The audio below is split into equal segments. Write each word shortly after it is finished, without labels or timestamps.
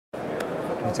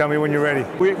You tell me when you're ready.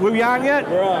 We on yet?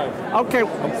 We're on. Okay.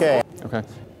 Okay. Okay. All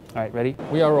right, ready?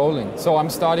 We are rolling. So I'm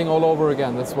starting all over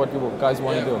again. That's what you guys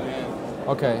want to do.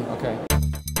 Okay, okay.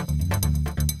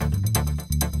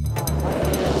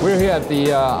 We're here at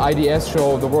the IDS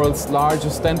show, the world's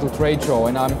largest dental trade show,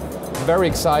 and I'm very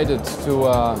excited to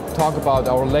talk about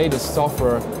our latest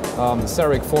software,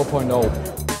 CEREC 4.0.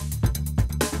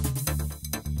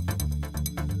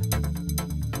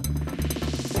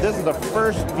 This is the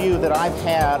first view that I've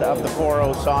had of the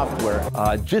 4.0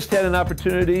 software. Just had an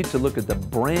opportunity to look at the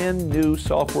brand new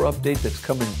software update that's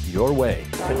coming your way.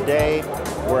 Today,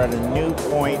 we're at a new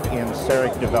point in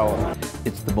CEREC development.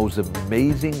 It's the most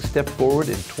amazing step forward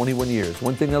in 21 years.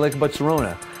 One thing I like about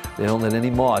Sirona, they don't let any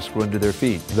moss grow under their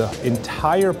feet. The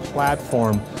entire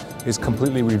platform is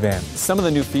completely revamped. Some of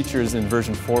the new features in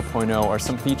version 4.0 are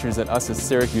some features that us as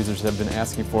CEREC users have been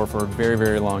asking for a very,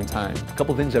 very long time. A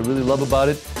couple things I really love about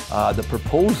it, the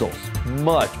proposals,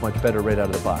 much better right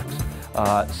out of the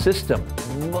box. System,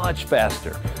 much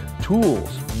faster.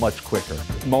 Tools, much quicker.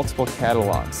 Multiple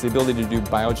catalogs, the ability to do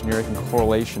biogeneric and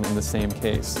correlation in the same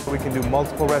case. We can do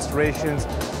multiple restorations.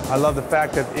 I love the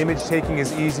fact that image taking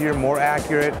is easier, more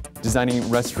accurate. Designing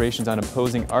restorations on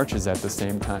opposing arches at the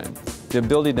same time. The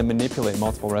ability to manipulate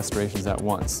multiple restorations at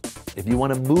once. If you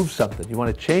want to move something, you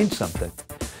want to change something,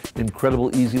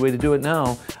 incredible easy way to do it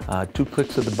now. 2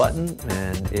 clicks of the button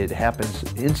and it happens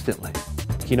instantly.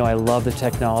 You know, I love the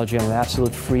technology. I'm an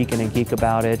absolute freak and a geek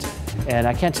about it. And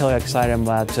I can't tell you how excited I'm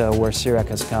about where CEREC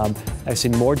has come. I've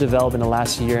seen more development in the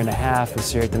last year and a half with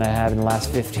CEREC than I have in the last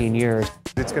 15 years.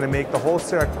 It's going to make the whole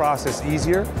CEREC process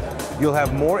easier. You'll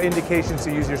have more indications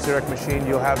to use your CEREC machine.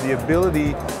 You'll have the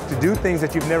ability to do things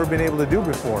that you've never been able to do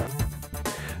before.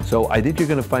 So I think you're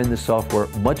going to find this software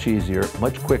much easier,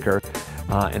 much quicker,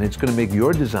 and it's going to make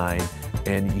your design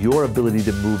and your ability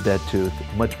to move that tooth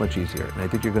much easier. And I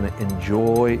think you're going to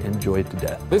enjoy it to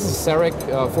death. This is CEREC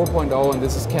 4.0, and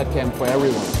this is CAD-CAM for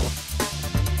everyone.